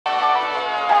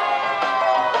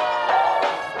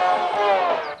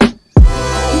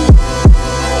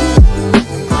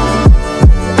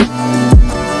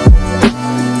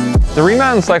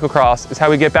Remount in cyclocross is how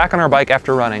we get back on our bike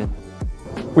after running.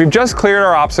 We've just cleared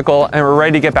our obstacle and we're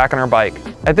ready to get back on our bike.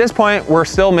 At this point, we're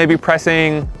still maybe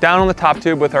pressing down on the top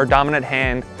tube with our dominant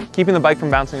hand, keeping the bike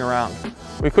from bouncing around.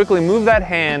 We quickly move that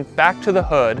hand back to the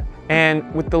hood,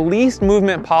 and with the least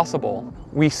movement possible,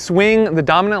 we swing the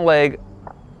dominant leg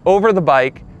over the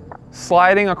bike,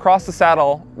 sliding across the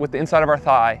saddle with the inside of our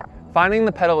thigh, finding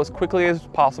the pedal as quickly as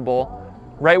possible,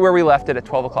 right where we left it at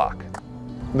 12 o'clock.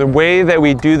 The way that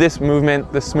we do this movement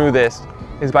the smoothest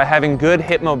is by having good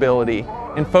hip mobility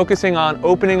and focusing on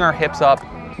opening our hips up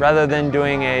rather than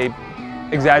doing a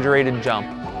exaggerated jump.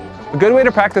 A good way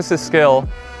to practice this skill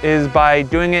is by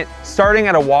doing it starting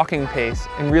at a walking pace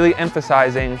and really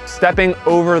emphasizing stepping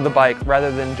over the bike rather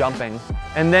than jumping,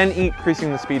 and then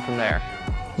increasing the speed from there.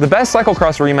 The best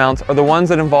cyclocross remounts are the ones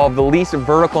that involve the least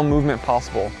vertical movement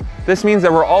possible. This means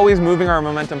that we're always moving our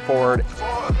momentum forward,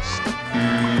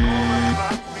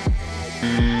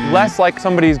 less like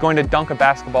somebody's going to dunk a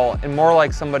basketball and more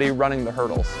like somebody running the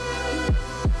hurdles.